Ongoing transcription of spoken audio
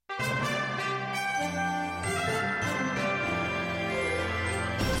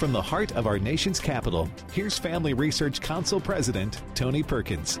From the heart of our nation's capital, here's Family Research Council President Tony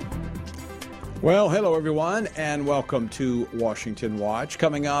Perkins. Well, hello, everyone, and welcome to Washington Watch.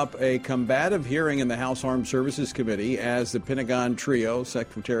 Coming up, a combative hearing in the House Armed Services Committee as the Pentagon trio,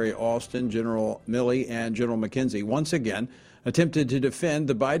 Secretary Austin, General Milley, and General McKenzie, once again attempted to defend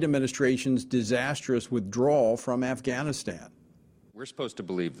the Biden administration's disastrous withdrawal from Afghanistan. We're supposed to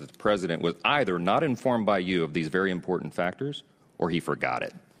believe that the president was either not informed by you of these very important factors or he forgot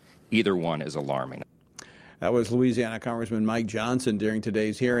it. Either one is alarming. That was Louisiana Congressman Mike Johnson during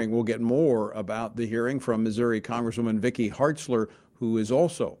today's hearing. We'll get more about the hearing from Missouri Congresswoman Vicky Hartzler, who is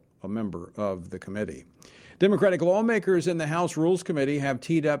also a member of the committee. Democratic lawmakers in the House Rules Committee have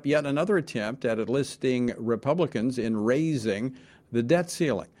teed up yet another attempt at enlisting Republicans in raising the debt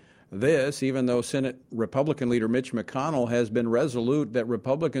ceiling. This, even though Senate Republican leader Mitch McConnell has been resolute that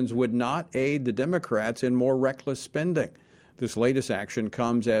Republicans would not aid the Democrats in more reckless spending. This latest action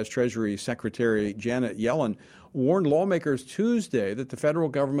comes as Treasury Secretary Janet Yellen warned lawmakers Tuesday that the federal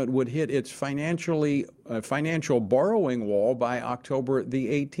government would hit its financial borrowing wall by October the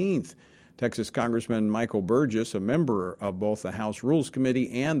 18th. Texas Congressman Michael Burgess, a member of both the House Rules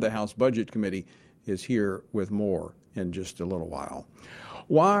Committee and the House Budget Committee, is here with more in just a little while.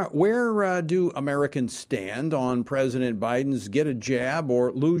 Where do Americans stand on President Biden's get a jab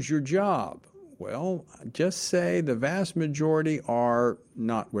or lose your job? Well, just say the vast majority are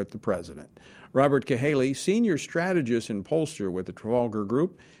not with the president. Robert Cahaly, senior strategist and pollster with the Trafalgar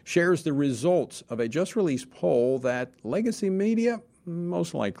Group, shares the results of a just-released poll that legacy media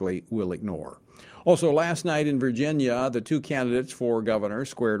most likely will ignore. Also, last night in Virginia, the two candidates for governor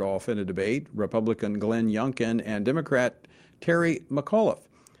squared off in a debate, Republican Glenn Youngkin and Democrat Terry McAuliffe.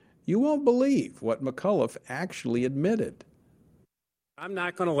 You won't believe what McAuliffe actually admitted. I'm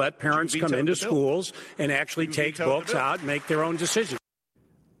not going to let parents come into schools and actually take books out and make their own decisions.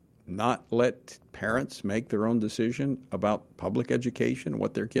 Not let parents make their own decision about public education,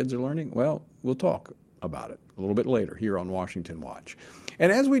 what their kids are learning? Well, we'll talk about it a little bit later here on Washington Watch.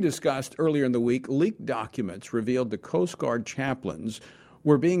 And as we discussed earlier in the week, leaked documents revealed the Coast Guard chaplains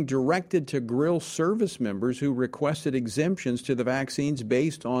were being directed to grill service members who requested exemptions to the vaccines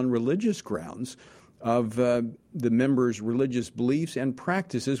based on religious grounds of the member's religious beliefs and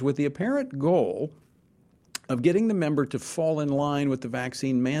practices, with the apparent goal of getting the member to fall in line with the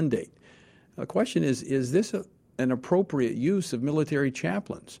vaccine mandate. The question is this an appropriate use of military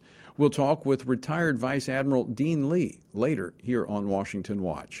chaplains? We'll talk with retired Vice Admiral Dean Lee later here on Washington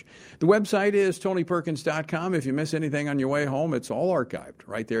Watch. The website is TonyPerkins.com. If you miss anything on your way home, it's all archived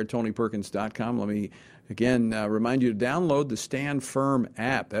right there at TonyPerkins.com. Let me again remind you to download the Stand Firm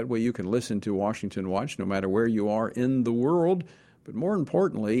app. That way you can listen to Washington Watch no matter where you are in the world. But more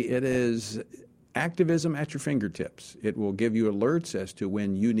importantly, it is activism at your fingertips. It will give you alerts as to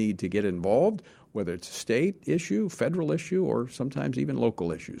when you need to get involved, whether it's a state issue, federal issue, or sometimes even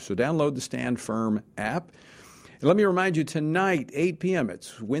local issues. So download the Stand Firm app. And let me remind you, tonight, 8 p.m.,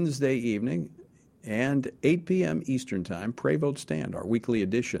 it's Wednesday evening, and 8 p.m. Eastern Time, Pray Vote Stand, our weekly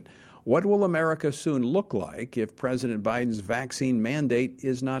edition. What will America soon look like if President Biden's vaccine mandate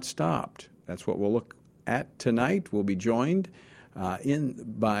is not stopped? That's what we'll look at tonight. We'll be joined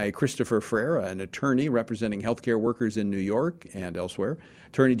by Christopher Frere, an attorney representing healthcare workers in New York and elsewhere.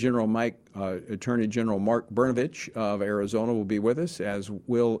 Attorney General Mark Brnovich of Arizona will be with us, as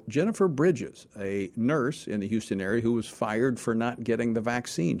will Jennifer Bridges, a nurse in the Houston area who was fired for not getting the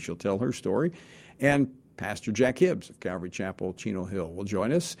vaccine. She'll tell her story. And Pastor Jack Hibbs of Calvary Chapel, Chino Hill, will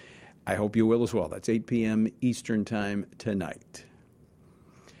join us. I hope you will as well. That's 8 p.m. Eastern Time tonight.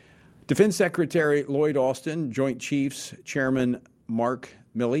 Defense Secretary Lloyd Austin, Joint Chiefs Chairman Mark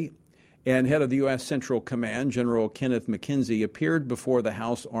Milley, and head of the U.S. Central Command, General Kenneth McKenzie, appeared before the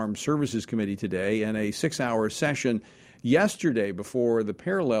House Armed Services Committee today in a 6-hour session. Yesterday, before the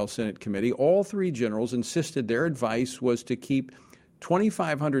parallel Senate committee, all three generals insisted their advice was to keep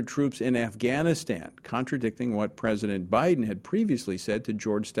 2,500 troops in Afghanistan, contradicting what President Biden had previously said to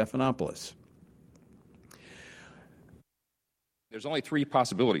George Stephanopoulos. There's only three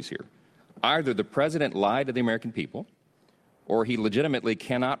possibilities here. Either the president lied to the American people, or he legitimately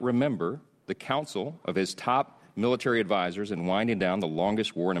cannot remember the counsel of his top military advisors in winding down the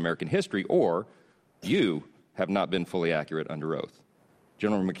longest war in American history, or you have not been fully accurate under oath.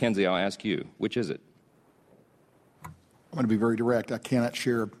 General McKenzie, I'll ask you, which is it? I'm going to be very direct. I cannot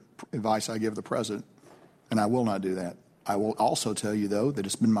share advice I give the president, and I will not do that. I will also tell you, though, that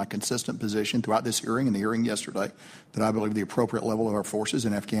it's been my consistent position throughout this hearing and the hearing yesterday that I believe the appropriate level of our forces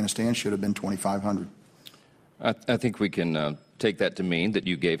in Afghanistan should have been 2,500. I think we can take that to mean that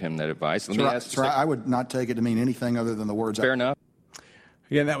you gave him that advice. Sir, I would not take it to mean anything other than the words. Fair enough.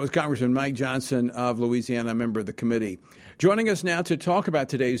 Again, that was Congressman Mike Johnson of Louisiana, a member of the committee. Joining us now to talk about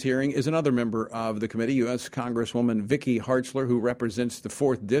today's hearing is another member of the committee, U.S. Congresswoman Vicky Hartzler, who represents the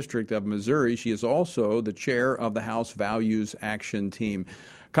 4th District of Missouri. She is also the chair of the House Values Action Team.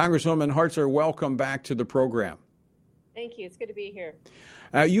 Congresswoman Hartzler, welcome back to the program. Thank you. It's good to be here.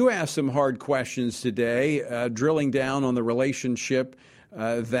 You asked some hard questions today, drilling down on the relationship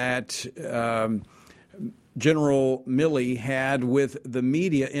that General Milley had with the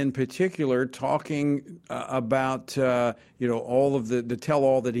media, in particular, talking about all of the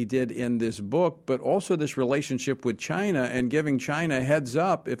tell-all that he did in this book, but also this relationship with China and giving China a heads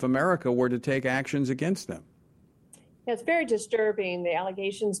up if America were to take actions against them. It's very disturbing, the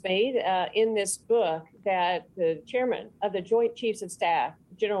allegations made in this book that the chairman of the Joint Chiefs of Staff,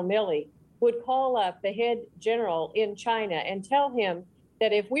 General Milley, would call up the head general in China and tell him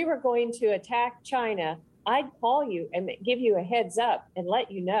that if we were going to attack China, I'd call you and give you a heads up and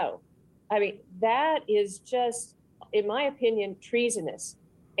let you know. I mean, that is just, in my opinion, treasonous.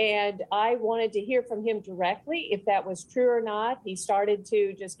 And I wanted to hear from him directly if that was true or not. He started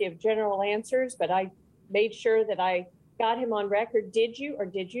to just give general answers, but I made sure that I got him on record. Did you or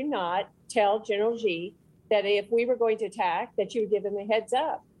did you not tell General Xi that if we were going to attack, that you would give him a heads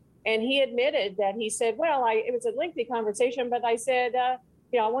up? And he admitted that he said, well, it was a lengthy conversation, but I said,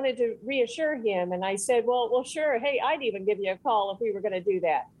 I wanted to reassure him. And I said, well, sure. Hey, I'd even give you a call if we were going to do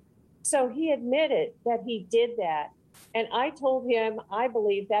that. So he admitted that he did that. And I told him, I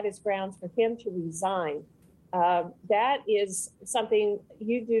believe that is grounds for him to resign. That is something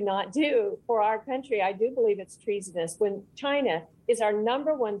you do not do for our country. I do believe it's treasonous. When China is our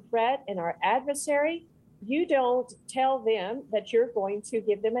number one threat and our adversary, you don't tell them that you're going to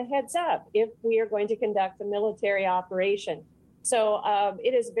give them a heads up if we are going to conduct a military operation. So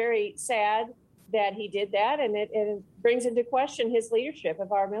it is very sad that he did that, and it brings into question his leadership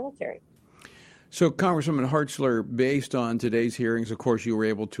of our military. So, Congresswoman Hartzler, based on today's hearings, of course, you were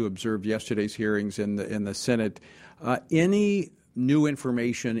able to observe yesterday's hearings in the Senate. Any new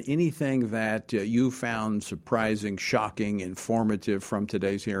information, anything that you found surprising, shocking, informative from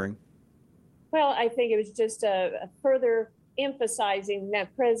today's hearing? Well, I think it was just a further emphasizing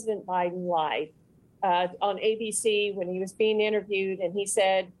that President Biden lied. On ABC when he was being interviewed, and he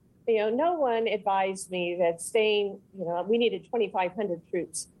said, no one advised me that we needed 2,500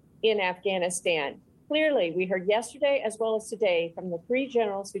 troops in Afghanistan. Clearly, we heard yesterday as well as today from the 3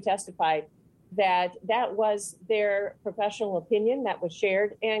 generals who testified that that was their professional opinion that was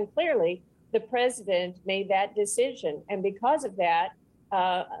shared. And clearly, the president made that decision. And because of that,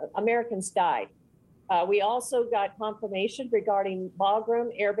 Americans died. We also got confirmation regarding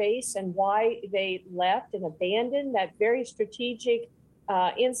Bagram Air Base and why they left and abandoned that very strategic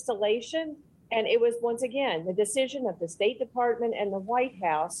installation. And it was, once again, the decision of the State Department and the White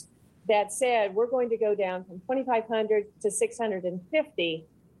House that said, we're going to go down from 2,500 to 650.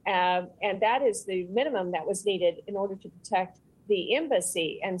 And that is the minimum that was needed in order to protect the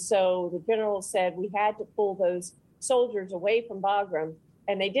embassy. And so the general said we had to pull those soldiers away from Bagram.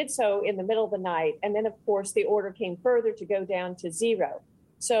 And they did so in the middle of the night. And then, of course, the order came further to go down to 0.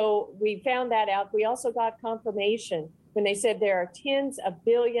 So we found that out. We also got confirmation when they said there are tens of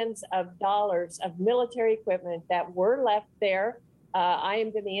billions of dollars of military equipment that were left there. I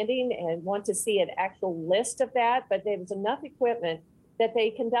am demanding and want to see an actual list of that. But there was enough equipment that they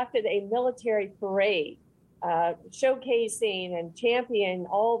conducted a military parade, showcasing and championing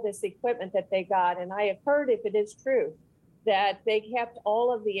all this equipment that they got. And I have heard, if it is true, that they kept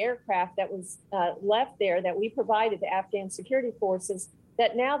all of the aircraft that was left there that we provided to Afghan security forces,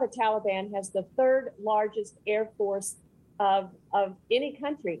 that now the Taliban has the 3rd largest air force of any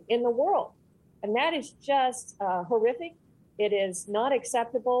country in the world. And that is just horrific. It is not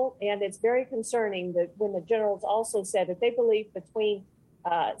acceptable. And it's very concerning that when the generals also said that they believe between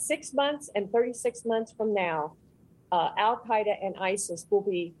 6 months and 36 months from now, Al-Qaeda and ISIS will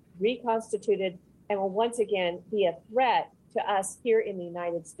be reconstituted and will once again be a threat to us here in the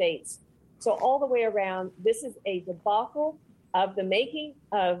United States. So all the way around, this is a debacle of the making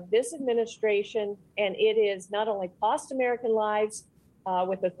of this administration, and it is not only cost American lives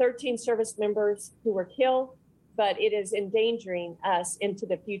with the 13 service members who were killed, but it is endangering us into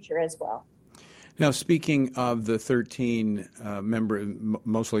the future as well. Now, speaking of the 13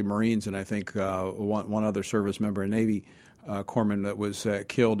 mostly Marines, and I think one other service member, a Navy corpsman that was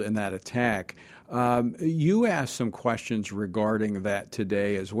killed in that attack. You asked some questions regarding that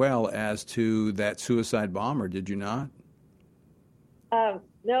today as well as to that suicide bomber, did you not?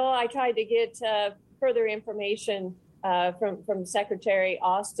 No, I tried to get further information from Secretary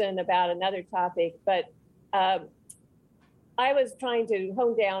Austin about another topic, but I I was trying to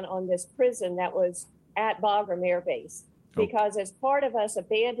hone down on this prison that was at Bagram Air Base, because as part of us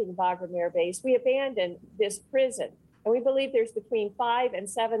abandoning Bagram Air Base, we abandoned this prison. And we believe there's between 5,000 and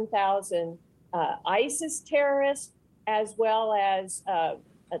 7,000 ISIS terrorists, as well as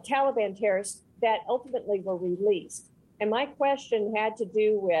Taliban terrorists that ultimately were released. And my question had to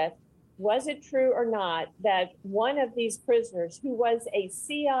do with, was it true or not that one of these prisoners, who was a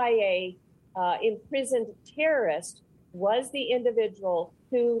CIA imprisoned terrorist, was the individual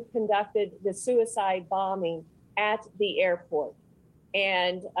who conducted the suicide bombing at the airport?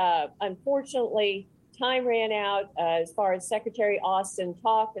 And unfortunately, time ran out as far as Secretary Austin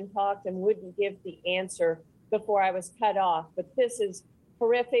talked and wouldn't give the answer before I was cut off. But this is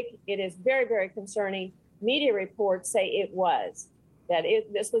horrific. It is very, very concerning. Media reports say it was.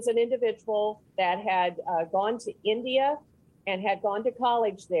 This was an individual that had gone to India and had gone to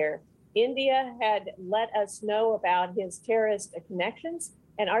college there. India had let us know about his terrorist connections,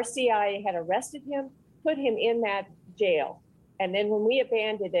 and our CIA had arrested him, put him in that jail. And then when we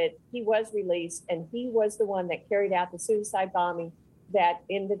abandoned it, he was released, and he was the one that carried out the suicide bombing that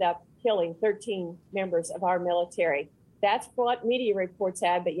ended up killing 13 members of our military. That's what media reports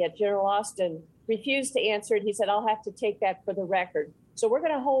had, but yet General Austin refused to answer it. He said, I'll have to take that for the record. So we're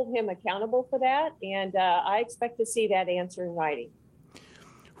going to hold him accountable for that, and I expect to see that answer in writing.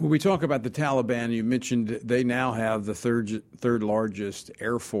 When we talk about the Taliban, you mentioned they now have the third largest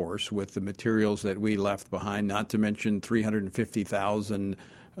air force with the materials that we left behind, not to mention 350,000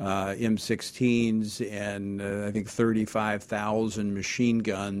 M16s and I think 35,000 machine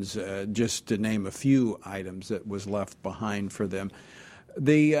guns, just to name a few items that was left behind for them.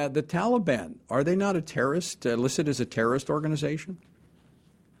 The Taliban, are they not a terrorist, listed as a terrorist organization?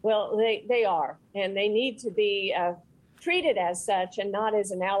 Well, they are, and they need to be treated as such and not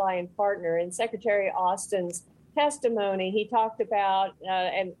as an ally and partner. In Secretary Austin's testimony, he talked about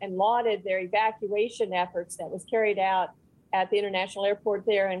and lauded their evacuation efforts that was carried out at the international airport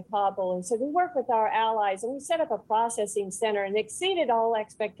there in Kabul, and said, we work with our allies and we set up a processing center and exceeded all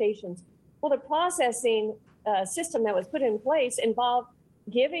expectations. Well, the processing system that was put in place involved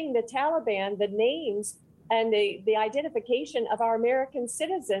giving the Taliban the names and the identification of our American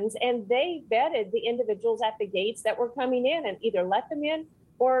citizens, and they vetted the individuals at the gates that were coming in and either let them in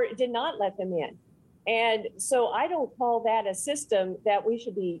or did not let them in. And so I don't call that a system that we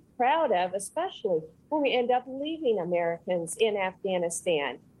should be proud of, especially when we end up leaving Americans in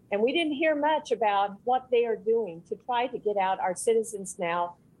Afghanistan. And we didn't hear much about what they are doing to try to get out our citizens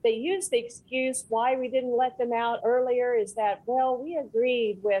now. They use the excuse why we didn't let them out earlier is that, well, we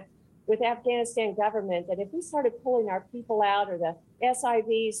agreed with Afghanistan government that if we started pulling our people out, or the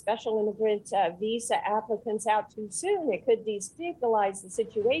SIV, special immigrant visa applicants, out too soon, it could destabilize the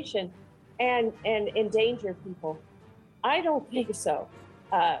situation and endanger people. I don't think so.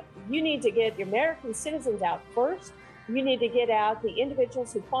 You need to get your American citizens out first. You need to get out the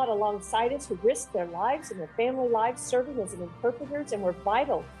individuals who fought alongside us, who risked their lives and their family lives serving as interpreters and were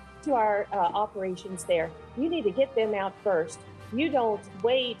vital to our operations there. You need to get them out first. You don't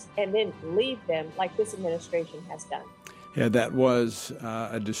wait and then leave them like this administration has done. Yeah, that was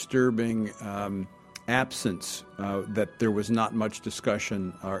a disturbing absence, that there was not much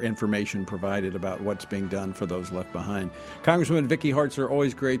discussion or information provided about what's being done for those left behind. Congresswoman Vicky Hartzler,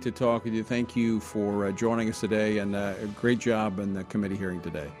 always great to talk with you. Thank you for joining us today, and a great job in the committee hearing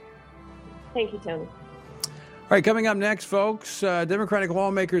today. Thank you, Tony. All right, coming up next, folks, Democratic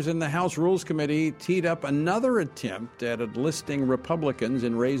lawmakers in the House Rules Committee teed up another attempt at enlisting Republicans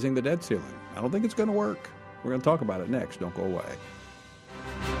in raising the debt ceiling. I don't think it's going to work. We're going to talk about it next. Don't go away.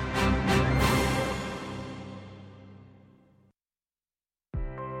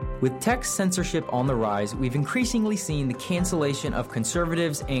 With text censorship on the rise, we've increasingly seen the cancellation of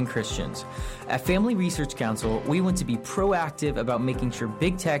conservatives and Christians. At Family Research Council, we want to be proactive about making sure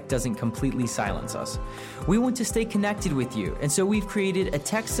big tech doesn't completely silence us. We want to stay connected with you, and so we've created a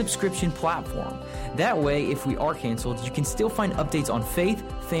text subscription platform. That way, if we are canceled, you can still find updates on faith,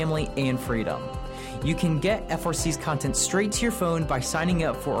 family, and freedom. You can get FRC's content straight to your phone by signing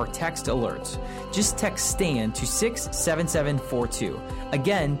up for our text alerts. Just text STAND to 67742.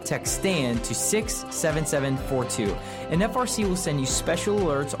 Again, text STAND to 67742, and FRC will send you special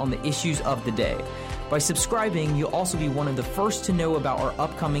alerts on the issues of the day. By subscribing, you'll also be one of the first to know about our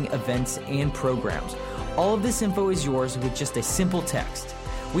upcoming events and programs. All of this info is yours with just a simple text.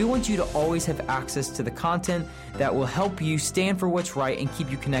 We want you to always have access to the content that will help you stand for what's right and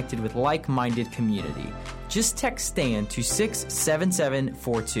keep you connected with like-minded community. Just text STAND to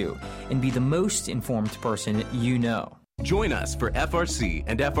 67742 and be the most informed person you know. Join us for FRC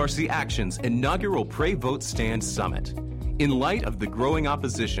and FRC Action's inaugural Pray Vote Stand Summit. In light of the growing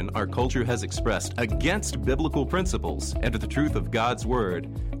opposition our culture has expressed against biblical principles and the truth of God's Word,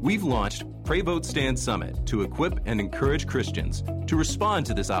 we've launched Pray Vote Stand Summit to equip and encourage Christians to respond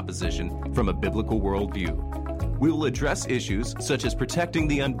to this opposition from a biblical worldview. We will address issues such as protecting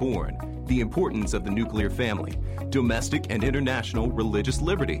the unborn, the importance of the nuclear family, domestic and international religious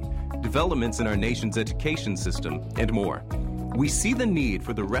liberty, developments in our nation's education system, and more. We see the need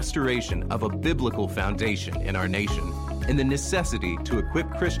for the restoration of a biblical foundation in our nation and the necessity to equip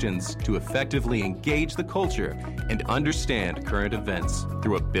Christians to effectively engage the culture and understand current events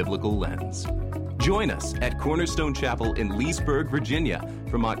through a biblical lens. Join us at Cornerstone Chapel in Leesburg, Virginia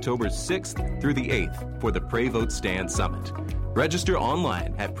from October 6th through the 8th for the Pray Vote Stand Summit. Register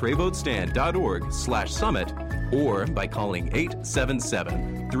online at prayvotestand.org/summit or by calling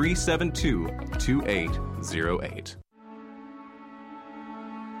 877-372-2808.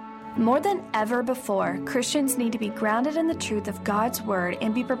 More than ever before, Christians need to be grounded in the truth of God's Word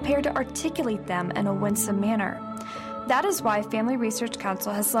and be prepared to articulate them in a winsome manner. That is why Family Research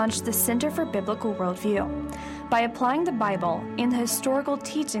Council has launched the Center for Biblical Worldview. By applying the Bible and the historical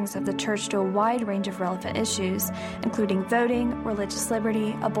teachings of the Church to a wide range of relevant issues, including voting, religious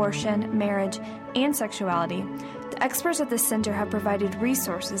liberty, abortion, marriage, and sexuality, the experts at the Center have provided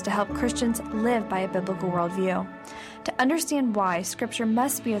resources to help Christians live by a biblical worldview. To understand why Scripture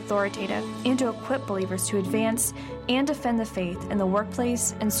must be authoritative and to equip believers to advance and defend the faith in the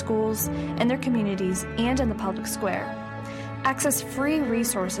workplace, in schools, in their communities, and in the public square. Access free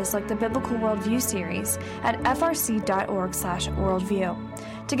resources like the Biblical Worldview series at frc.org/worldview.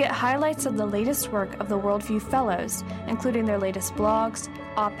 To get highlights of the latest work of the Worldview Fellows, including their latest blogs,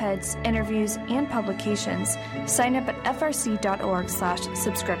 op-eds, interviews, and publications, sign up at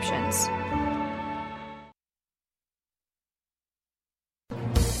frc.org/subscriptions.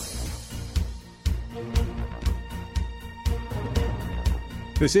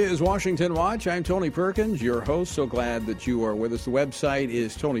 This is Washington Watch. I'm Tony Perkins, your host. So glad that you are with us. The website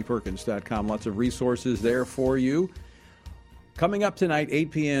is tonyperkins.com. Lots of resources there for you. Coming up tonight,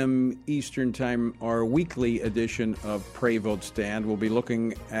 8 p.m. Eastern Time, our weekly edition of Pray Vote Stand. We'll be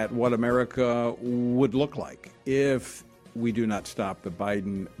looking at what America would look like if we do not stop the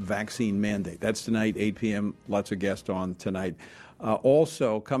Biden vaccine mandate. That's tonight, 8 p.m. Lots of guests on tonight.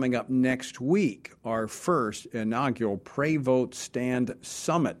 Also, coming up next week, our first inaugural Pray Vote Stand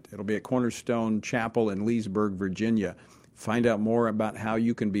Summit. It'll be at Cornerstone Chapel in Leesburg, Virginia. Find out more about how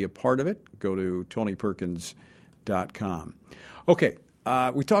you can be a part of it. Go to tonyperkins.com. Okay,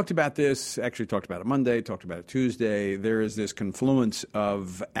 we talked about this, actually talked about it Monday, talked about it Tuesday. There is this confluence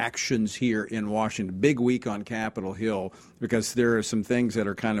of actions here in Washington. Big week on Capitol Hill because there are some things that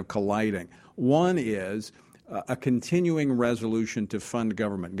are kind of colliding. One is a continuing resolution to fund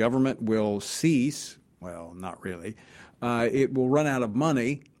government. Government will cease, well, not really. It will run out of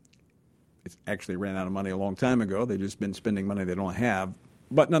money. It's actually ran out of money a long time ago. They've just been spending money they don't have.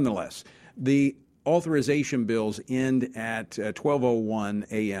 But nonetheless, the authorization bills end at 12:01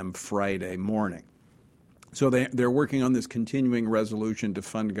 a.m. Friday morning. So they're working on this continuing resolution to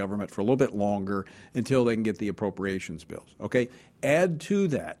fund government for a little bit longer until they can get the appropriations bills. Okay? Add to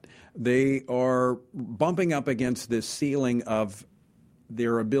that, they are bumping up against this ceiling of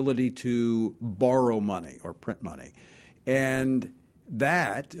their ability to borrow money or print money. And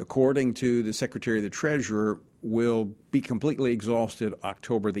that, according to the Secretary of the Treasurer, will be completely exhausted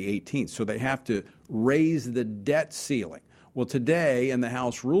October the 18th. So they have to raise the debt ceiling. Well, today in the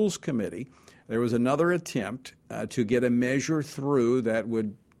House Rules Committee, there was another attempt to get a measure through that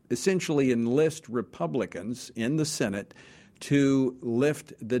would essentially enlist Republicans in the Senate to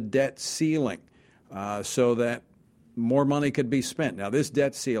lift the debt ceiling so that more money could be spent. Now, this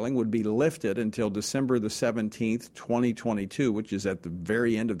debt ceiling would be lifted until December the 17th, 2022, which is at the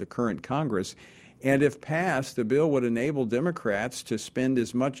very end of the current Congress. And if passed, the bill would enable Democrats to spend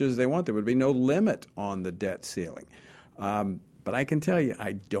as much as they want. There would be no limit on the debt ceiling. But I can tell you,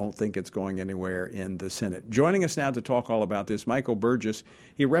 I don't think it's going anywhere in the Senate. Joining us now to talk all about this, Michael Burgess.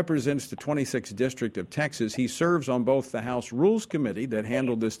 He represents the 26th District of Texas. He serves on both the House Rules Committee that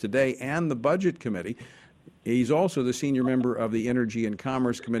handled this today and the Budget Committee. He's also the senior member of the Energy and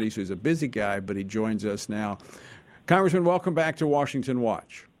Commerce Committee, so he's a busy guy, but he joins us now. Congressman, welcome back to Washington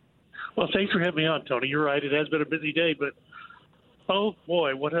Watch. Well, thanks for having me on, Tony. You're right. It has been a busy day, but oh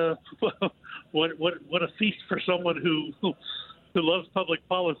boy, what a feast for someone who loves public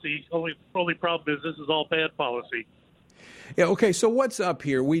policy. Only problem is this is all bad policy. Yeah, okay, so what's up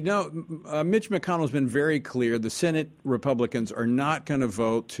here? We know Mitch McConnell's been very clear. The Senate Republicans are not going to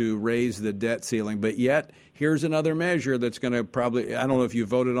vote to raise the debt ceiling, but yet here's another measure that's going to probably, I don't know if you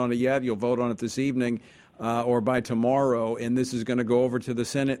voted on it yet, you'll vote on it this evening or by tomorrow, and this is going to go over to the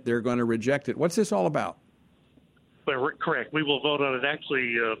Senate. They're going to reject it. What's this all about? Well, correct. We will vote on it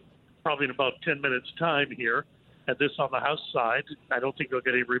actually probably in about 10 minutes' time here. And this on the House side, I don't think they'll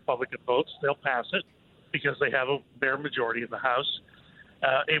get any Republican votes. They'll pass it because they have a bare majority in the House.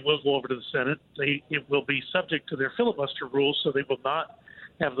 It will go over to the Senate. It will be subject to their filibuster rules, so they will not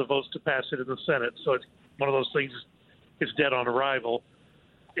have the votes to pass it in the Senate. So it's one of those things is dead on arrival.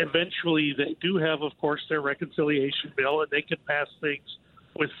 Eventually, they do have, of course, their reconciliation bill, and they can pass things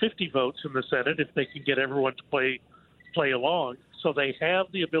with 50 votes in the Senate if they can get everyone to play along. So they have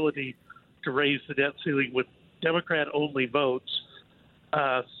the ability to raise the debt ceiling with Democrat-only votes.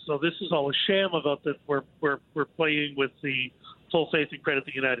 So this is all a sham about that we're playing with the full faith and credit of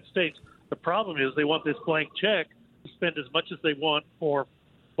the United States. The problem is they want this blank check to spend as much as they want for,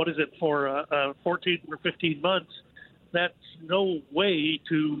 14 or 15 months. That's no way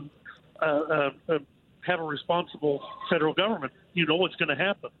to have a responsible federal government. You know what's going to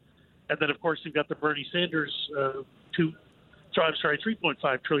happen. And then, of course, you've got the Bernie Sanders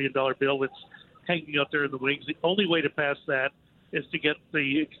 $3.5 trillion bill that's hanging out there in the wings. The only way to pass that is to get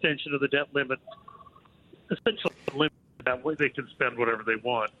the extension of the debt limit, essentially limit that way they can spend whatever they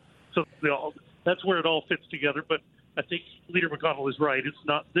want. So that's where it all fits together. But I think Leader McConnell is right. It's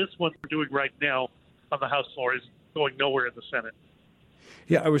not this one we're doing right now on the House floor is going nowhere in the Senate.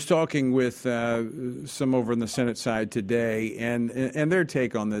 Yeah, I was talking with some over on the Senate side today, and their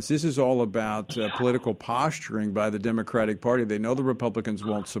take on this. This is all about political posturing by the Democratic Party. They know the Republicans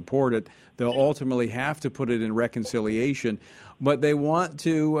won't support it. They'll ultimately have to put it in reconciliation, but they want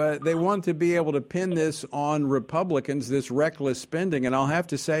to be able to pin this on Republicans, this reckless spending. And I'll have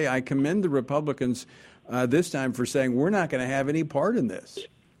to say, I commend the Republicans this time for saying we're not going to have any part in this.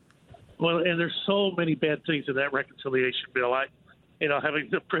 Well, and there's so many bad things in that reconciliation bill. Having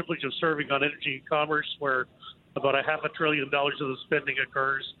the privilege of serving on Energy and Commerce, where about $500 billion of the spending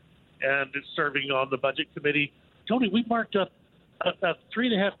occurs, and serving on the Budget Committee. Tony, we marked up a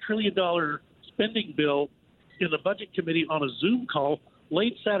 $3.5 trillion spending bill in the Budget Committee on a Zoom call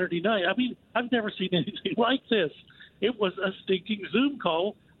late Saturday night. I mean, I've never seen anything like this. It was a stinking Zoom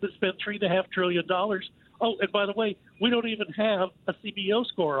call that spent $3.5 trillion. Oh, and by the way, we don't even have a CBO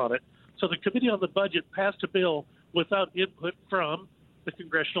score on it. So the Committee on the Budget passed a bill without input from the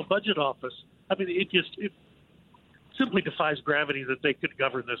Congressional Budget Office. I mean, it simply defies gravity that they could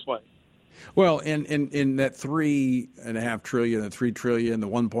govern this way. Well, in that $3.5 trillion, the $3 trillion, the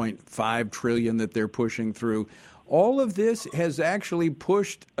 $1.5 trillion that they're pushing through, all of this has actually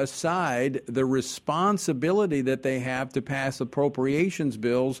pushed aside the responsibility that they have to pass appropriations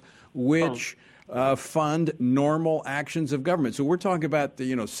bills, which fund normal actions of government. So we're talking about the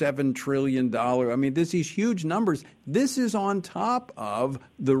 $7 trillion. I mean, these huge numbers. This is on top of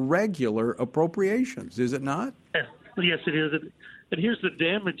the regular appropriations, is it not? Yes, it is. And here's the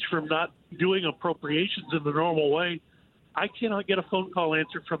damage from not doing appropriations in the normal way. I cannot get a phone call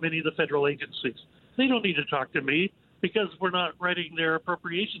answered from any of the federal agencies. They don't need to talk to me because we're not writing their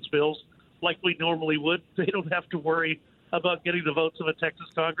appropriations bills like we normally would. They don't have to worry about getting the votes of a Texas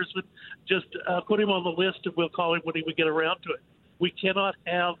congressman. Just put him on the list and we'll call him when we get around to it. We cannot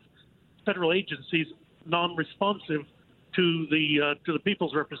have federal agencies non-responsive to the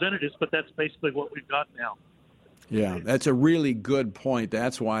people's representatives, but that's basically what we've got now. Yeah, that's a really good point.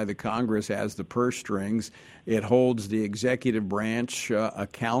 That's why the Congress has the purse strings. It holds the executive branch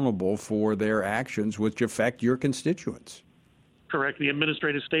accountable for their actions, which affect your constituents. Correct. The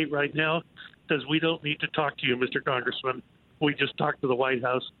administrative state right now says we don't need to talk to you, Mr. Congressman. We just talk to the White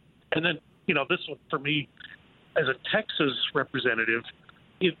House. And then, this one for me, as a Texas representative,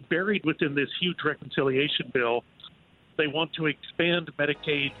 is buried within this huge reconciliation bill. They want to expand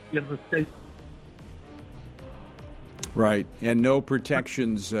Medicaid in the state. Right, and no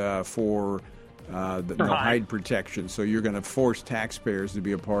protections for no Hyde protection. So you're going to force taxpayers to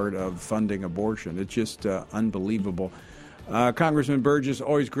be a part of funding abortion. It's just unbelievable. Congressman Burgess,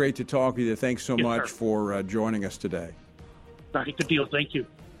 always great to talk with you. Thanks so much for joining us today. All right, good deal. Thank you.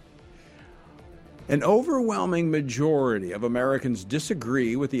 An overwhelming majority of Americans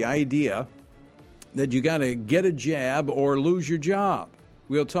disagree with the idea that you got to get a jab or lose your job.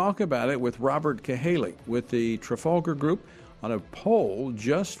 We'll talk about it with Robert Cahaly with the Trafalgar Group on a poll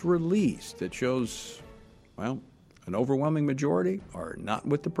just released that shows, an overwhelming majority are not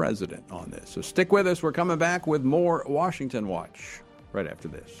with the president on this. So stick with us. We're coming back with more Washington Watch right after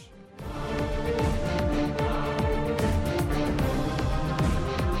this.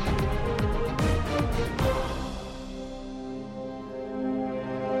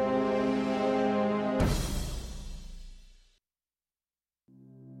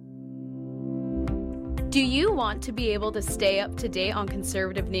 Do you want to be able to stay up to date on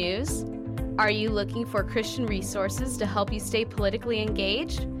conservative news? Are you looking for Christian resources to help you stay politically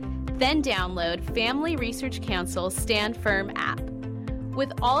engaged? Then download Family Research Council's Stand Firm app.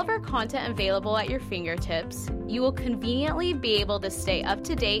 With all of our content available at your fingertips, you will conveniently be able to stay up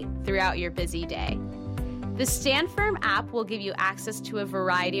to date throughout your busy day. The Stand Firm app will give you access to a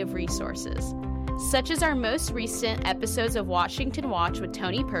variety of resources, such as our most recent episodes of Washington Watch with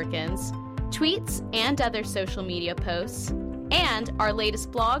Tony Perkins, tweets and other social media posts, and our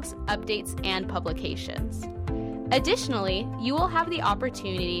latest blogs, updates, and publications. Additionally, you will have the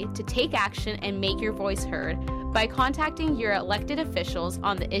opportunity to take action and make your voice heard by contacting your elected officials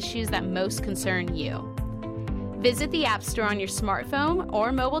on the issues that most concern you. Visit the App Store on your smartphone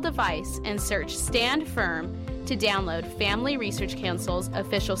or mobile device and search Stand Firm to download Family Research Council's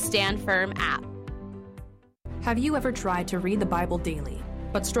official Stand Firm app. Have you ever tried to read the Bible daily,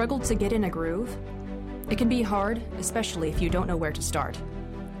 but struggled to get in a groove? It can be hard, especially if you don't know where to start,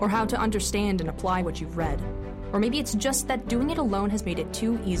 or how to understand and apply what you've read. Or maybe it's just that doing it alone has made it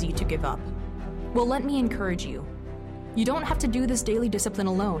too easy to give up. Well, let me encourage you. You don't have to do this daily discipline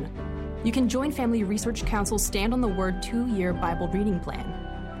alone. You can join Family Research Council's Stand on the Word 2-year Bible reading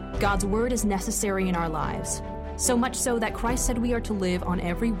plan. God's Word is necessary in our lives, so much so that Christ said we are to live on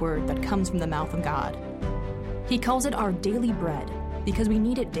every word that comes from the mouth of God. He calls it our daily bread because we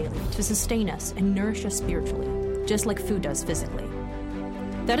need it daily to sustain us and nourish us spiritually, just like food does physically.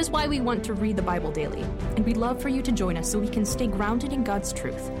 That is why we want to read the Bible daily, and we'd love for you to join us so we can stay grounded in God's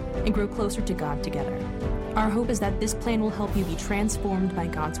truth and grow closer to God together. Our hope is that this plan will help you be transformed by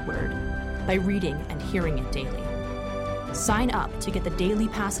God's Word, by reading and hearing it daily. Sign up to get the daily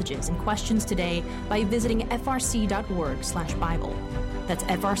passages and questions today by visiting frc.org/Bible. That's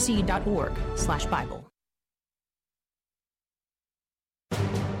frc.org/Bible.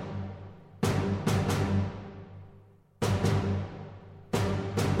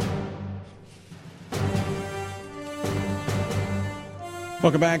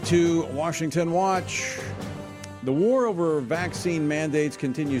 Welcome back to Washington Watch. The war over vaccine mandates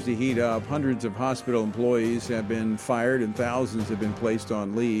continues to heat up. Hundreds of hospital employees have been fired and thousands have been placed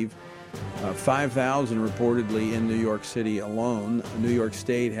on leave. 5,000 reportedly in New York City alone. New York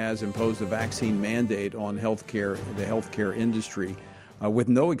State has imposed a vaccine mandate on the healthcare industry, with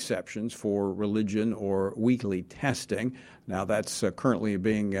no exceptions for religion or weekly testing. Now, that's currently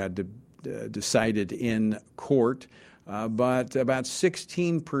being decided in court. But about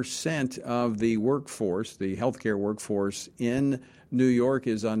 16% of the workforce, the healthcare workforce in New York,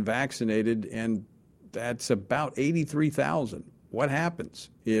 is unvaccinated, and that's about 83,000. What happens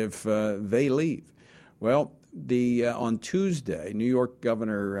if they leave? Well, on Tuesday, New York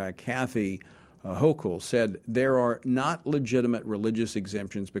Governor Kathy Hochul said there are not legitimate religious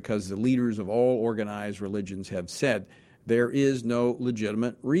exemptions because the leaders of all organized religions have said there is no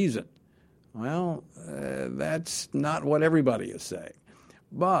legitimate reason. Well, that's not what everybody is saying.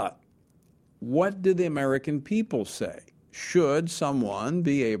 But what do the American people say? Should someone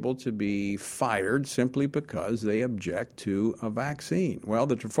be able to be fired simply because they object to a vaccine? Well,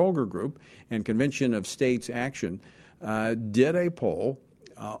 the Trafalgar Group and Convention of States Action did a poll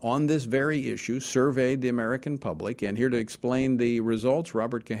on this very issue, surveyed the American public, and here to explain the results,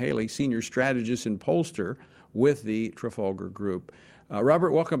 Robert Cahaly, Senior Strategist and Pollster with the Trafalgar Group.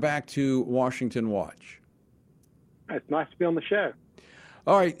 Robert, welcome back to Washington Watch. It's nice to be on the show.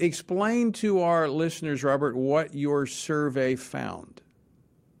 All right, explain to our listeners, Robert, what your survey found.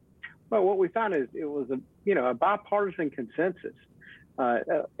 Well, what we found is it was a bipartisan consensus.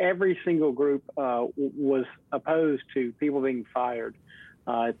 Every single group was opposed to people being fired.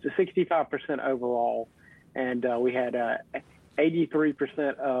 It's a 65% overall, and we had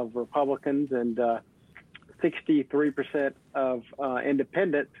 83% of Republicans and 63% of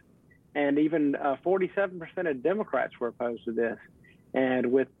independents, and even 47% of Democrats were opposed to this,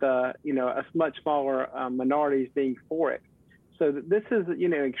 and with a much smaller minorities being for it. So this is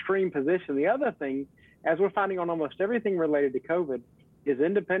extreme position. The other thing, as we're finding on almost everything related to COVID, is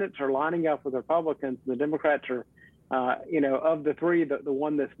independents are lining up with Republicans. The Democrats are, of the three, the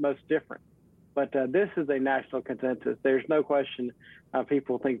one that's most different. But this is a national consensus. There's no question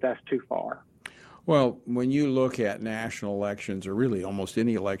people think that's too far. Well, when you look at national elections, or really almost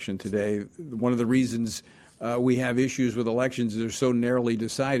any election today, one of the reasons we have issues with elections is they're so narrowly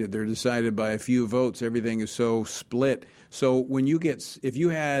decided. They're decided by a few votes. Everything is so split. So if you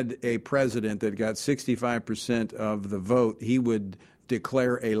had a president that got 65% of the vote, he would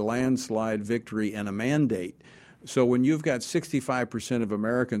declare a landslide victory and a mandate. So when you've got 65% of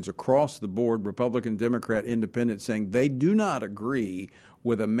Americans across the board, Republican, Democrat, Independent, saying they do not agree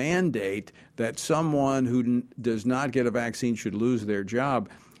with a mandate that someone who does not get a vaccine should lose their job,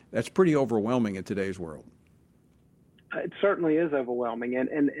 that's pretty overwhelming in today's world. It certainly is overwhelming.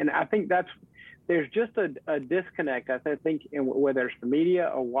 And I think there's just a disconnect, I think, in whether it's the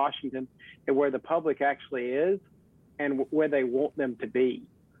media or Washington, and where the public actually is and where they want them to be.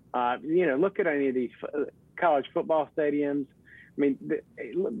 Look at any of these college football stadiums. I mean,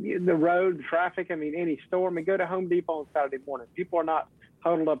 the road, the traffic, any store. Go to Home Depot on Saturday morning. People are not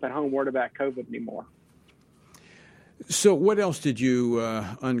huddled up at home worried about COVID anymore. So what else did you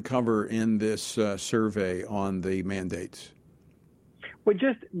uncover in this survey on the mandates? Well,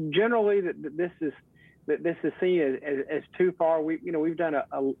 just generally that this is seen as too far. We've done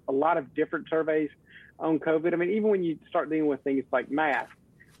a lot of different surveys on COVID. Even when you start dealing with things like masks,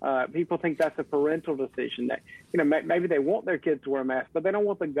 people think that's a parental decision. That maybe they want their kids to wear a mask, but they don't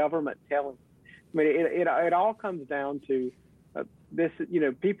want the government telling them. It all comes down to this.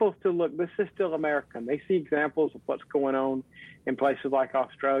 People still look. This is still American. They see examples of what's going on in places like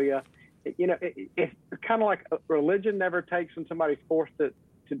Australia. It's kind of like religion never takes when somebody's forced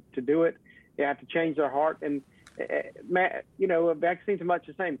to do it. They have to change their heart. And, vaccines are much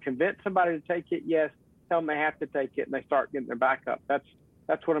the same. Convince somebody to take it, yes. Tell them they have to take it, and they start getting their back up.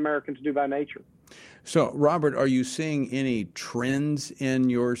 That's what Americans do by nature. So, Robert, are you seeing any trends in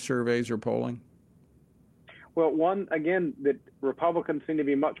your surveys or polling? Well, one, again, that Republicans seem to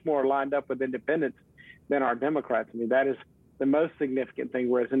be much more lined up with independents than our Democrats. That is the most significant thing,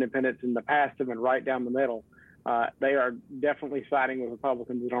 whereas independents in the past have been right down the middle. They are definitely siding with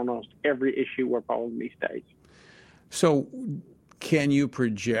Republicans on almost every issue we're polling these days. So can you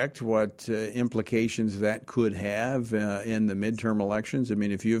project what implications that could have in the midterm elections?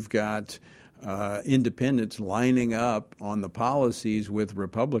 If you've got independents lining up on the policies with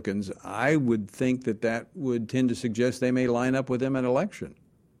Republicans, I would think that would tend to suggest they may line up with them in an election.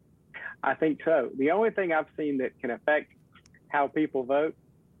 I think so. The only thing I've seen that can affect how people vote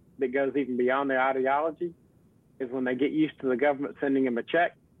that goes even beyond their ideology is when they get used to the government sending them a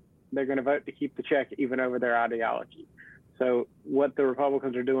check, they're going to vote to keep the check even over their ideology. So what the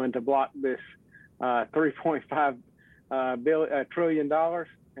Republicans are doing to block this $3.5 trillion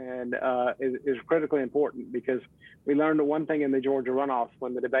and is critically important, because we learned one thing in the Georgia runoffs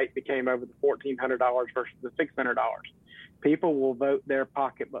when the debate became over the $1,400 versus the $600. People will vote their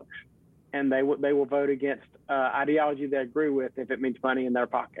pocketbooks, and they will vote against ideology they agree with if it means money in their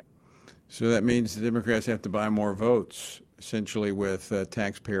pocket. So that means the Democrats have to buy more votes, essentially, with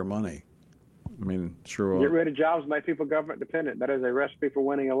taxpayer money. Sure. Get rid of jobs, make people government dependent. That is a recipe for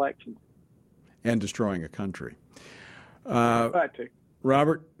winning elections. And destroying a country.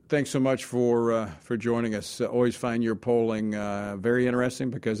 Robert, thanks so much for joining us. Always find your polling very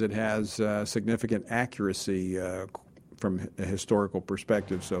interesting because it has significant accuracy from a historical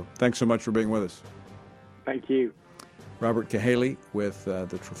perspective. So thanks so much for being with us. Thank you. Robert Cahaly with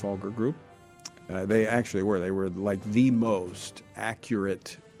the Trafalgar Group. They were like the most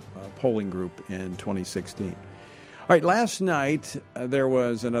accurate polling group in 2016. All right, last night there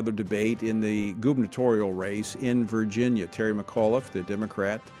was another debate in the gubernatorial race in Virginia. Terry McAuliffe, the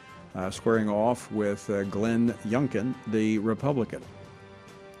Democrat, squaring off with Glenn Youngkin, the Republican.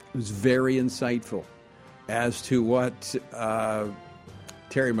 It was very insightful as to what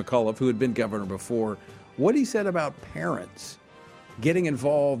Terry McAuliffe, who had been governor before, what he said about parents getting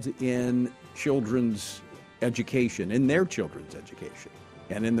involved in children's education, in their children's education,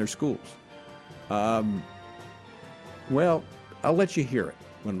 and in their schools. Well, I'll let you hear it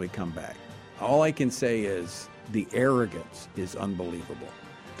when we come back. All I can say is the arrogance is unbelievable.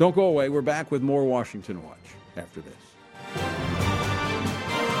 Don't go away. We're back with more Washington Watch after this.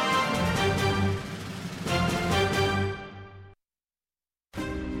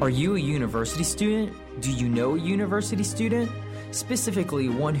 Are you a university student? Do you know a university student? Specifically,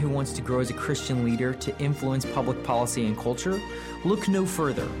 one who wants to grow as a Christian leader to influence public policy and culture? Look no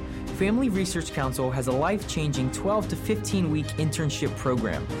further. Family Research Council has a life-changing 12 to 15-week internship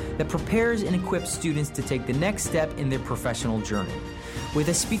program that prepares and equips students to take the next step in their professional journey. With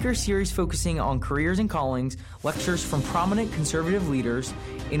a speaker series focusing on careers and callings, lectures from prominent conservative leaders,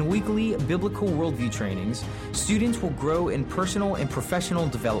 and weekly biblical worldview trainings, students will grow in personal and professional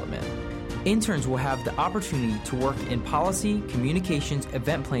development. Interns will have the opportunity to work in policy, communications,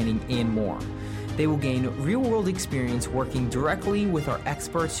 event planning, and more. They will gain real-world experience working directly with our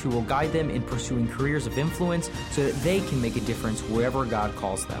experts who will guide them in pursuing careers of influence so that they can make a difference wherever God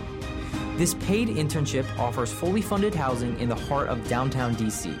calls them. This paid internship offers fully funded housing in the heart of downtown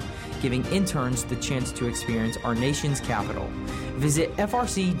D.C., giving interns the chance to experience our nation's capital. Visit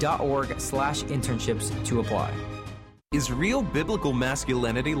frc.org/internships to apply. Is real biblical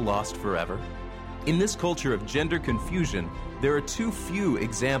masculinity lost forever? In this culture of gender confusion, there are too few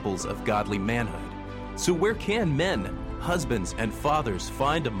examples of godly manhood. So where can men, husbands, and fathers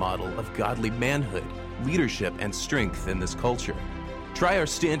find a model of godly manhood, leadership, and strength in this culture? Try our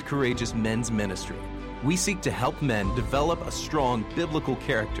Stand Courageous Men's Ministry. We seek to help men develop a strong biblical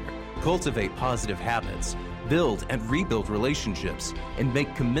character, cultivate positive habits, build and rebuild relationships, and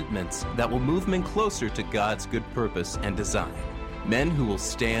make commitments that will move men closer to God's good purpose and design. Men who will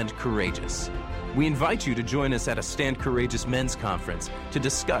stand courageous. We invite you to join us at a Stand Courageous Men's Conference to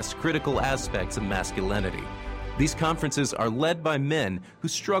discuss critical aspects of masculinity. These conferences are led by men who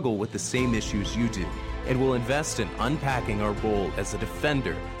struggle with the same issues you do and will invest in unpacking our role as a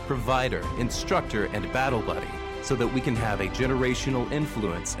defender, provider, instructor, and battle buddy so that we can have a generational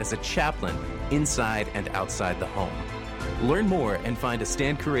influence as a chaplain inside and outside the home. Learn more and find a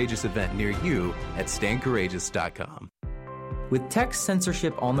Stand Courageous event near you at standcourageous.com. With tech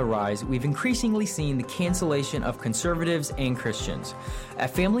censorship on the rise, we've increasingly seen the cancellation of conservatives and Christians. At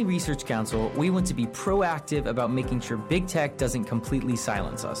Family Research Council, we want to be proactive about making sure big tech doesn't completely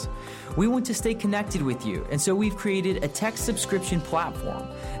silence us. We want to stay connected with you, and so we've created a tech subscription platform.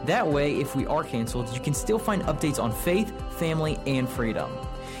 That way, if we are canceled, you can still find updates on faith, family, and freedom.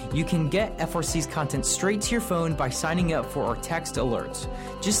 You can get FRC's content straight to your phone by signing up for our text alerts.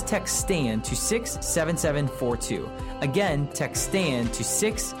 Just text STAND to 67742. Again, text STAND to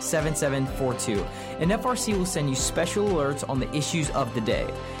 67742, and FRC will send you special alerts on the issues of the day.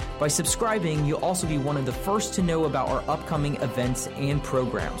 By subscribing, you'll also be one of the first to know about our upcoming events and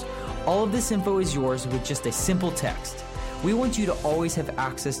programs. All of this info is yours with just a simple text. We want you to always have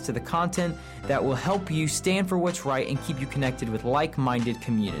access to the content that will help you stand for what's right and keep you connected with like-minded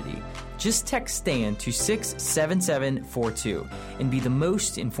community. Just text STAND to 67742 and be the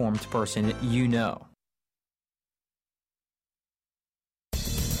most informed person you know.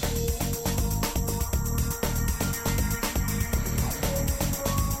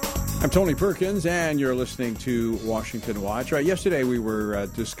 I'm Tony Perkins, and you're listening to Washington Watch. Right, yesterday we were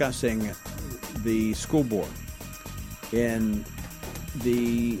discussing the school board in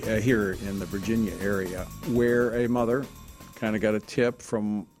the here in the Virginia area, where a mother kind of got a tip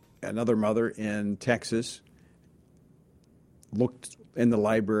from another mother in Texas, looked in the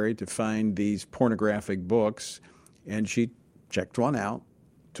library to find these pornographic books, and she checked one out,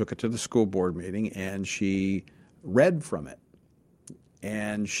 took it to the school board meeting, and she read from it.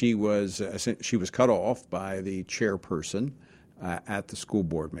 And she was cut off by the chairperson at the school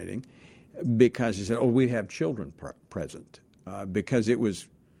board meeting because he said, "Oh, we have children present," because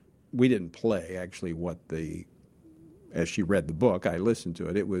we didn't play actually as she read the book. I listened to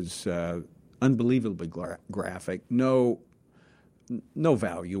it. It was unbelievably graphic. No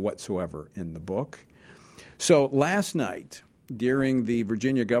value whatsoever in the book. So last night during the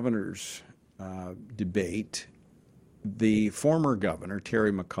Virginia governor's debate, the former governor,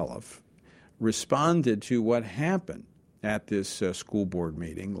 Terry McAuliffe, responded to what happened at this school board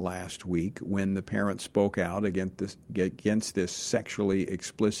meeting last week when the parents spoke out against this sexually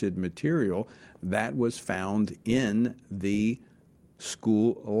explicit material that was found in the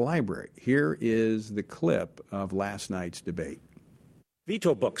school library. Here is the clip of last night's debate.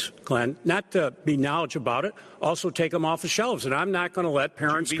 Veto books, Glenn, not to be knowledgeable about it, also take them off the shelves. And I'm not going to let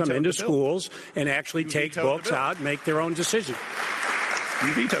parents come into schools and actually take books out and make their own decision.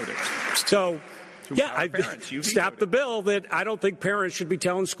 You vetoed it. So, yeah, I stopped the bill that I don't think parents should be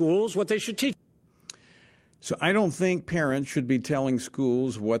telling schools what they should teach. So I don't think parents should be telling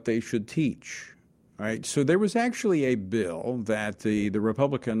schools what they should teach. All right. So there was actually a bill that the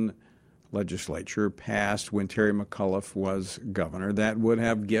Republican legislature passed when Terry McAuliffe was governor that would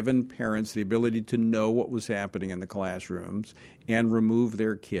have given parents the ability to know what was happening in the classrooms and remove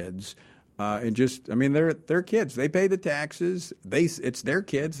their kids. They're kids. They pay the taxes. It's their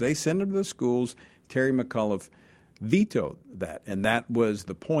kids. They send them to the schools. Terry McAuliffe vetoed that. And that was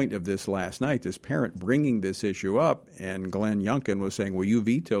the point of this last night, this parent bringing this issue up. And Glenn Youngkin was saying, well, you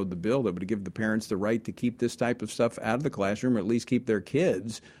vetoed the bill that would give the parents the right to keep this type of stuff out of the classroom, or at least keep their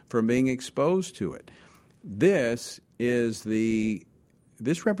kids from being exposed to it. This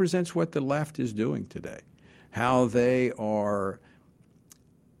represents what the left is doing today, how they are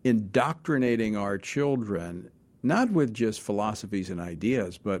indoctrinating our children, not with just philosophies and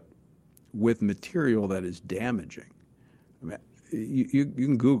ideas, but with material that is damaging. I mean, you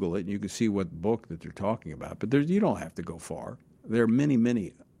can Google it and you can see what book that they're talking about, but you don't have to go far. There are many,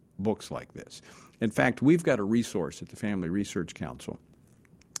 many books like this. In fact, we've got a resource at the Family Research Council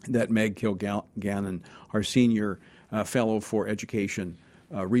that Meg Kilgannon, our senior fellow for education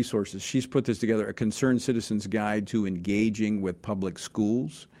resources. She's put this together, a Concerned Citizen's Guide to Engaging with Public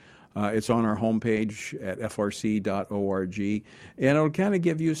Schools. It's on our homepage at frc.org, and it'll kind of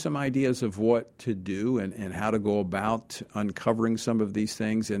give you some ideas of what to do and how to go about uncovering some of these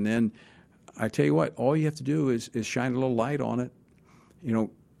things. And then I tell you what, all you have to do is shine a little light on it. You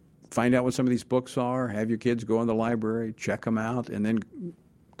know, find out what some of these books are, have your kids go in the library, check them out, and then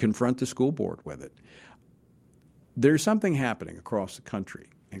confront the school board with it. There's something happening across the country,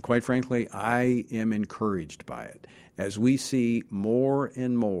 and quite frankly, I am encouraged by it as we see more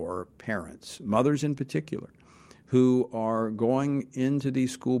and more parents, mothers in particular, who are going into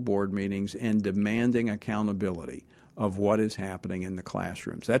these school board meetings and demanding accountability of what is happening in the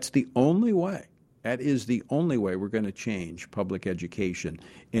classrooms. That's the only way. That is the only way we're going to change public education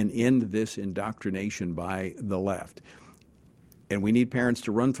and end this indoctrination by the left. And we need parents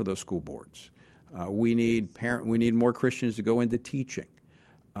to run for those school boards. We need more Christians to go into teaching.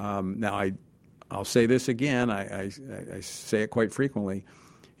 Now, I'll say this again. I say it quite frequently.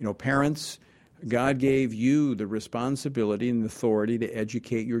 You know, parents, God gave you the responsibility and the authority to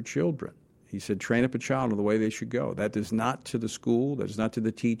educate your children. He said, train up a child in the way they should go. That is not to the school. That is not to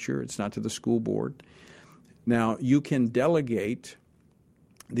the teacher. It's not to the school board. Now, you can delegate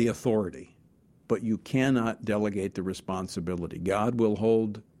the authority, but you cannot delegate the responsibility. God will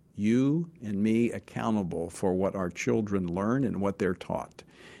hold you and me accountable for what our children learn and what they're taught.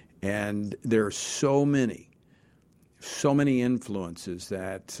 And there are so many influences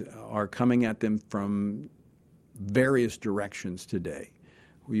that are coming at them from various directions today.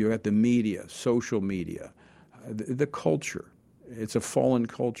 You have the media, social media, the culture. It's a fallen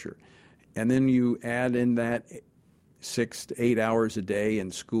culture. And then you add in that 6 to 8 hours a day in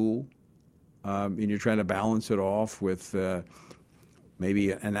school, and you're trying to balance it off with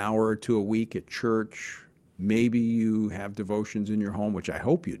maybe an hour or two a week at church. Maybe you have devotions in your home, which I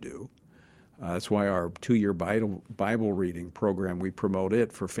hope you do. That's why our 2-year Bible reading program, we promote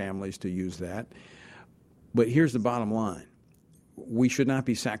it for families to use that. But here's the bottom line. We should not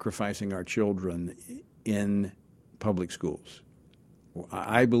be sacrificing our children in public schools.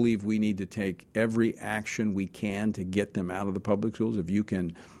 I believe we need to take every action we can to get them out of the public schools. If you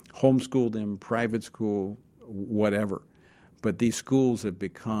can homeschool them, private school, whatever. But these schools have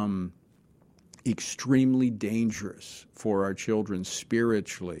become extremely dangerous for our children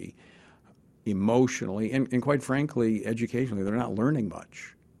spiritually, emotionally, and quite frankly, educationally. They're not learning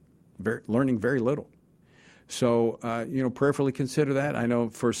much, learning very little. So, prayerfully consider that. I know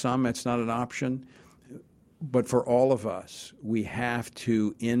for some it's not an option, but for all of us, we have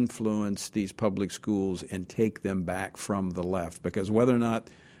to influence these public schools and take them back from the left, because whether or not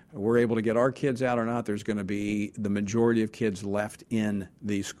we're able to get our kids out or not, there's going to be the majority of kids left in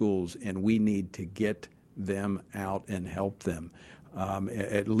these schools, and we need to get them out and help them.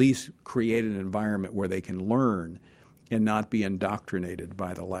 At least create an environment where they can learn and not be indoctrinated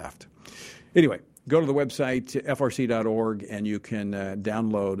by the left. Anyway, go to the website, frc.org, and you can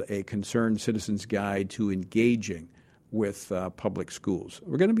download a Concerned Citizen's Guide to Engaging with Public Schools.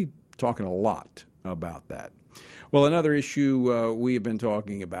 We're going to be talking a lot about that. Well, another issue we have been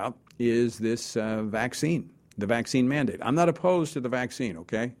talking about is this vaccine, the vaccine mandate. I'm not opposed to the vaccine,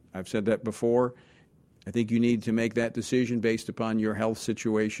 okay? I've said that before. I think you need to make that decision based upon your health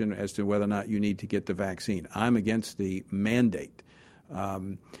situation as to whether or not you need to get the vaccine. I'm against the mandate.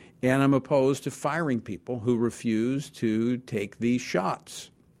 And I'm opposed to firing people who refuse to take these shots.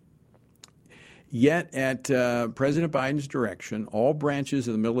 Yet, at President Biden's direction, all branches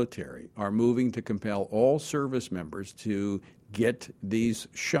of the military are moving to compel all service members to get these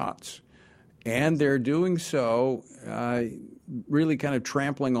shots. And they're doing so really kind of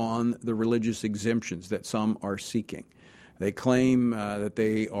trampling on the religious exemptions that some are seeking. They claim that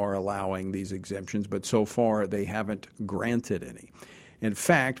they are allowing these exemptions, but so far they haven't granted any. In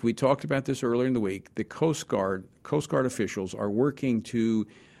fact, we talked about this earlier in the week. The Coast Guard officials are working to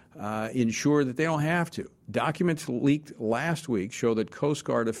ensure that they don't have to. Documents leaked last week show that Coast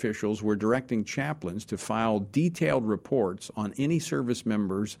Guard officials were directing chaplains to file detailed reports on any service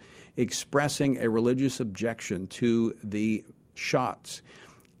members expressing a religious objection to the shots,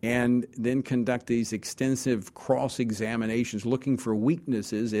 and then conduct these extensive cross-examinations looking for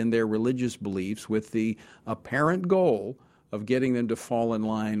weaknesses in their religious beliefs with the apparent goal of getting them to fall in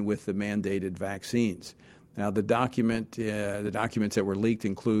line with the mandated vaccines. Now, the documents that were leaked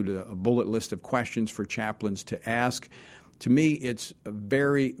include a bullet list of questions for chaplains to ask. To me, it's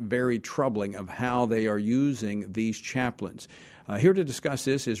very, very troubling of how they are using these chaplains. Here to discuss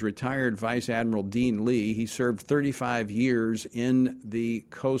this is retired Vice Admiral Dean Lee. He served 35 years in the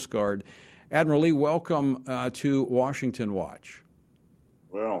Coast Guard. Admiral Lee, welcome to Washington Watch.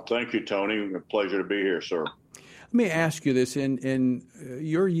 Well, thank you, Tony. A pleasure to be here, sir. Let me ask you this. In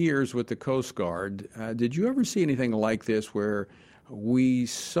your years with the Coast Guard, did you ever see anything like this where we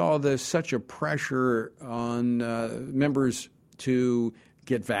saw such a pressure on members to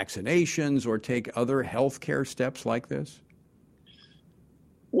get vaccinations or take other health care steps like this?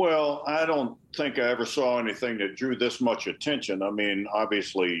 Well, I don't think I ever saw anything that drew this much attention. I mean,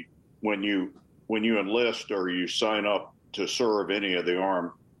 obviously, when you enlist or you sign up to serve any of the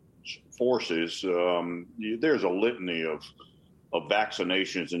armed forces, there's a litany of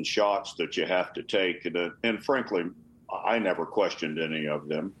vaccinations and shots that you have to take. And frankly, I never questioned any of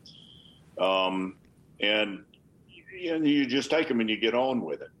them. And you just take them and you get on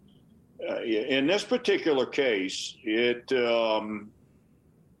with it. In this particular case,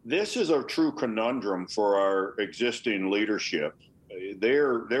 this is a true conundrum for our existing leadership.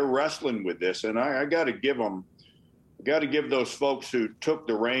 They're wrestling with this, and I got to give those folks who took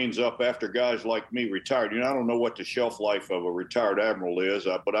the reins up after guys like me retired. I don't know what the shelf life of a retired admiral is,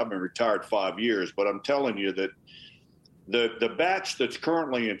 but I've been retired 5 years. But I'm telling you that the batch that's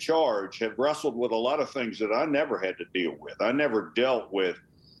currently in charge have wrestled with a lot of things that I never had to deal with. I never dealt with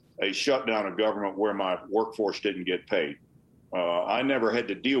a shutdown of government where my workforce didn't get paid. I never had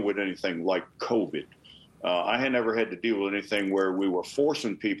to deal with anything like COVID. I had never had to deal with anything where we were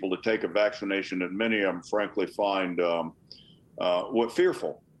forcing people to take a vaccination that many of them, frankly, find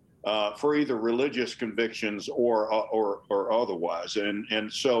fearful for either religious convictions or otherwise.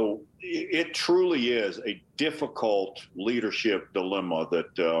 And so it truly is a difficult leadership dilemma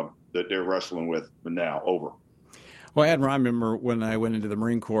that they're wrestling with now. Over. Well, Admiral, I remember when I went into the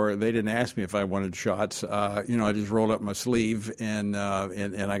Marine Corps, they didn't ask me if I wanted shots. I just rolled up my sleeve and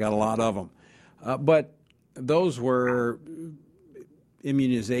I got a lot of them. But those were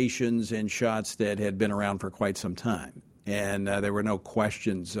immunizations and shots that had been around for quite some time. And there were no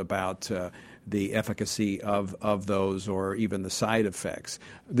questions about the efficacy of those or even the side effects.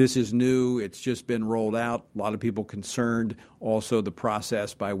 This is new. It's just been rolled out. A lot of people concerned. Also the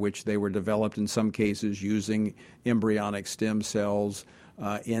process by which they were developed, in some cases using embryonic stem cells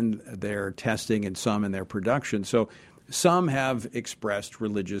in their testing and some in their production. So some have expressed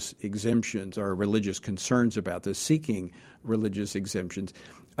religious exemptions or religious concerns about this, seeking religious exemptions.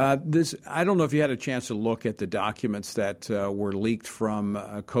 I don't know if you had a chance to look at the documents that were leaked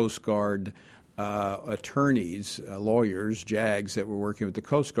from Coast Guard attorneys, lawyers, JAGs that were working with the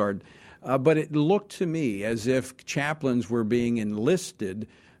Coast Guard, but it looked to me as if chaplains were being enlisted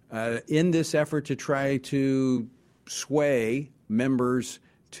in this effort to try to sway members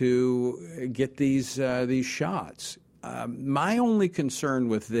to get these shots. My only concern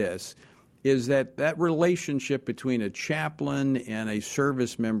with this is that relationship between a chaplain and a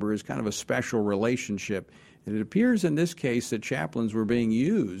service member is kind of a special relationship. And it appears in this case that chaplains were being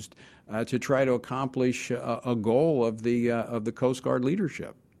used to try to accomplish a goal of the Coast Guard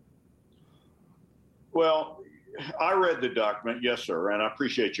leadership. Well, I read the document, yes, sir, and I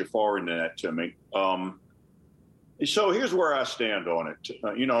appreciate you forwarding that to me. So here's where I stand on it.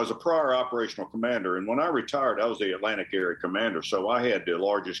 As a prior operational commander, and when I retired, I was the Atlantic Area Commander, so I had the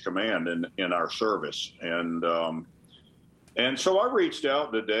largest command in our service. And so I reached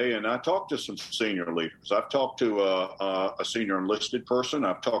out today, and I talked to some senior leaders. I've talked to a senior enlisted person.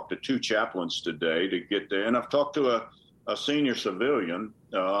 I've talked to 2 chaplains today to get there, and I've talked to a senior civilian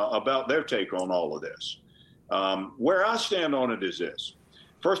about their take on all of this. Where I stand on it is this.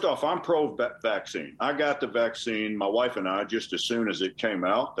 First off, I'm pro-vaccine. I got the vaccine, my wife and I, just as soon as it came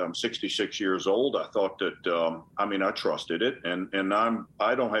out. I'm 66 years old. I thought that, I trusted it, and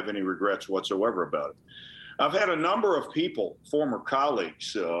I don't have any regrets whatsoever about it. I've had a number of people, former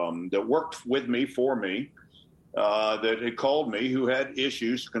colleagues that worked with me, for me, that had called me who had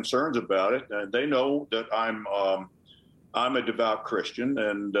issues, concerns about it. And they know that I'm a devout Christian,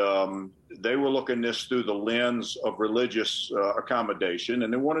 and they were looking this through the lens of religious accommodation,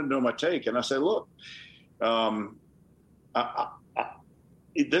 and they wanted to know my take. And I said, look,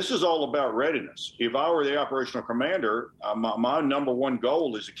 this is all about readiness. If I were the operational commander, my number one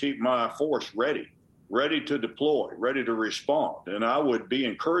goal is to keep my force ready to deploy, ready to respond. And I would be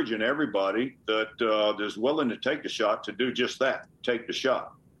encouraging everybody that is willing to take the shot to do just that, take the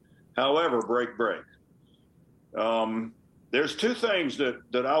shot. However, break. There's 2 things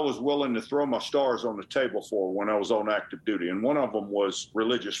that I was willing to throw my stars on the table for when I was on active duty, and one of them was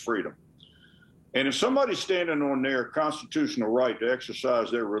religious freedom. And if somebody's standing on their constitutional right to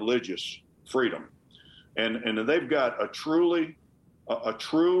exercise their religious freedom, and they've got a true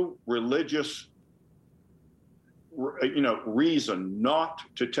religious reason not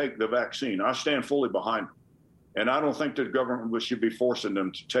to take the vaccine, I stand fully behind them. And I don't think the government should be forcing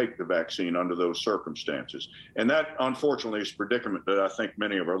them to take the vaccine under those circumstances. And that, unfortunately, is a predicament that I think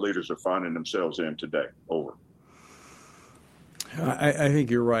many of our leaders are finding themselves in today. Over. I think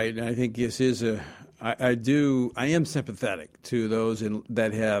you're right. And I think this is I am sympathetic to those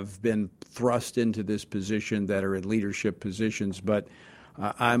that have been thrust into this position that are in leadership positions. But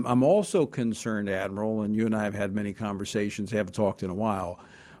I'm also concerned, Admiral, and you and I have had many conversations, haven't talked in a while,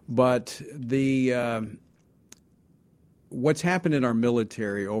 but what's happened in our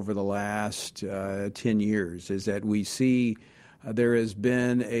military over the last 10 years is that we see there has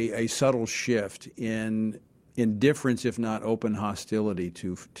been a subtle shift in indifference, if not open hostility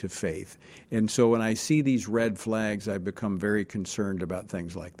to faith. And so when I see these red flags, I become very concerned about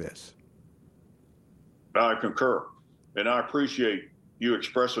things like this. I concur. And I appreciate you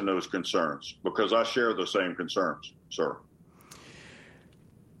expressing those concerns because I share the same concerns, sir.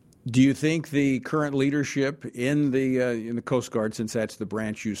 Do you think the current leadership in the Coast Guard, since that's the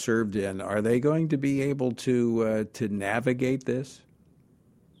branch you served in, are they going to be able to navigate this?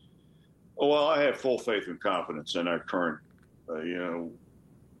 Well, I have full faith and confidence in our current,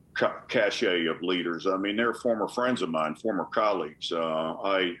 cachet of leaders. I mean, they're former friends of mine, former colleagues.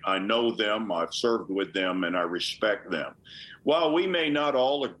 I know them, I've served with them, and I respect them. While we may not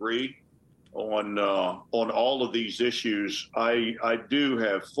all agree on all of these issues, I do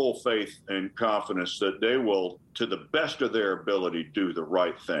have full faith and confidence that they will, to the best of their ability, do the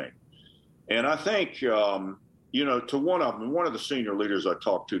right thing. And I think, to one of the senior leaders I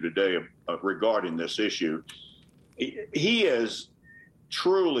talked to today regarding this issue, he is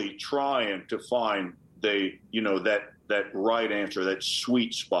truly trying to find that right answer, that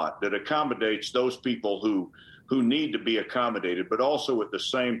sweet spot that accommodates those people who need to be accommodated, but also at the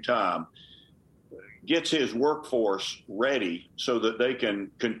same time gets his workforce ready so that they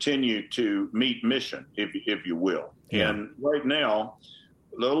can continue to meet mission, if you will. Yeah. And right now,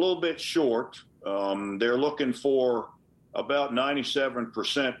 they're a little bit short. They're looking for about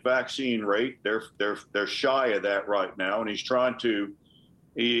 97% vaccine rate. They're shy of that right now, and he's trying to.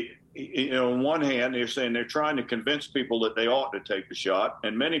 On one hand, they're saying they're trying to convince people that they ought to take the shot,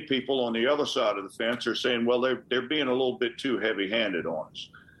 and many people on the other side of the fence are saying, well, they're being a little bit too heavy-handed on us.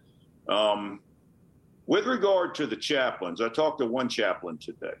 With regard to the chaplains, I talked to one chaplain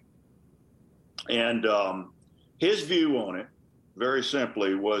today, and his view on it, very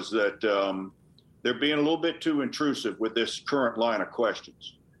simply, was that they're being a little bit too intrusive with this current line of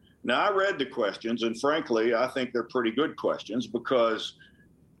questions. Now, I read the questions, and frankly, I think they're pretty good questions because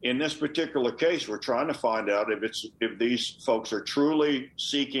in this particular case, we're trying to find out if these folks are truly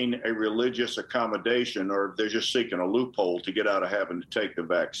seeking a religious accommodation or if they're just seeking a loophole to get out of having to take the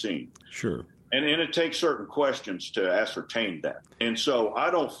vaccine. Sure. And it takes certain questions to ascertain that. And so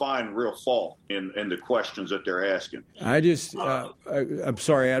I don't find real fault in the questions that they're asking. I'm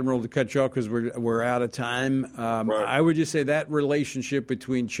sorry, Admiral, to cut you off because we're out of time. Right. I would just say that relationship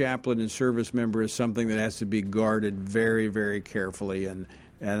between chaplain and service member is something that has to be guarded very, very carefully. And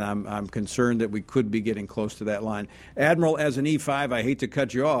I'm concerned that we could be getting close to that line. Admiral, as an E5, I hate to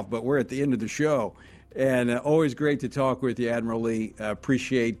cut you off, but we're at the end of the show. And always great to talk with you, Admiral Lee.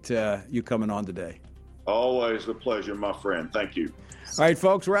 Appreciate you coming on today. Always a pleasure, my friend. Thank you. All right,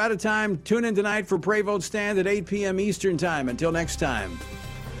 folks, we're out of time. Tune in tonight for Pray Vote Stand at 8 p.m. Eastern Time. Until next time,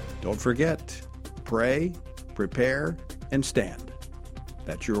 don't forget, pray, prepare, and stand.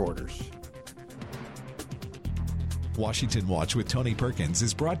 That's your orders. Washington Watch with Tony Perkins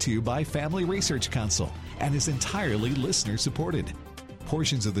is brought to you by Family Research Council and is entirely listener-supported.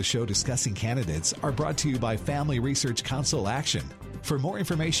 Portions of the show discussing candidates are brought to you by Family Research Council Action. For more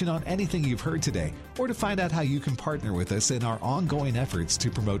information on anything you've heard today, or to find out how you can partner with us in our ongoing efforts to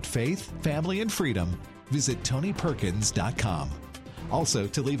promote faith, family, and freedom, visit TonyPerkins.com. Also,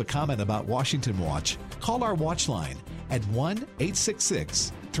 to leave a comment about Washington Watch, call our watch line at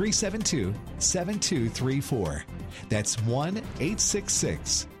 1-866-372-7234. That's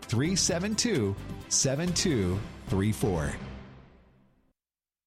 1-866-372-7234.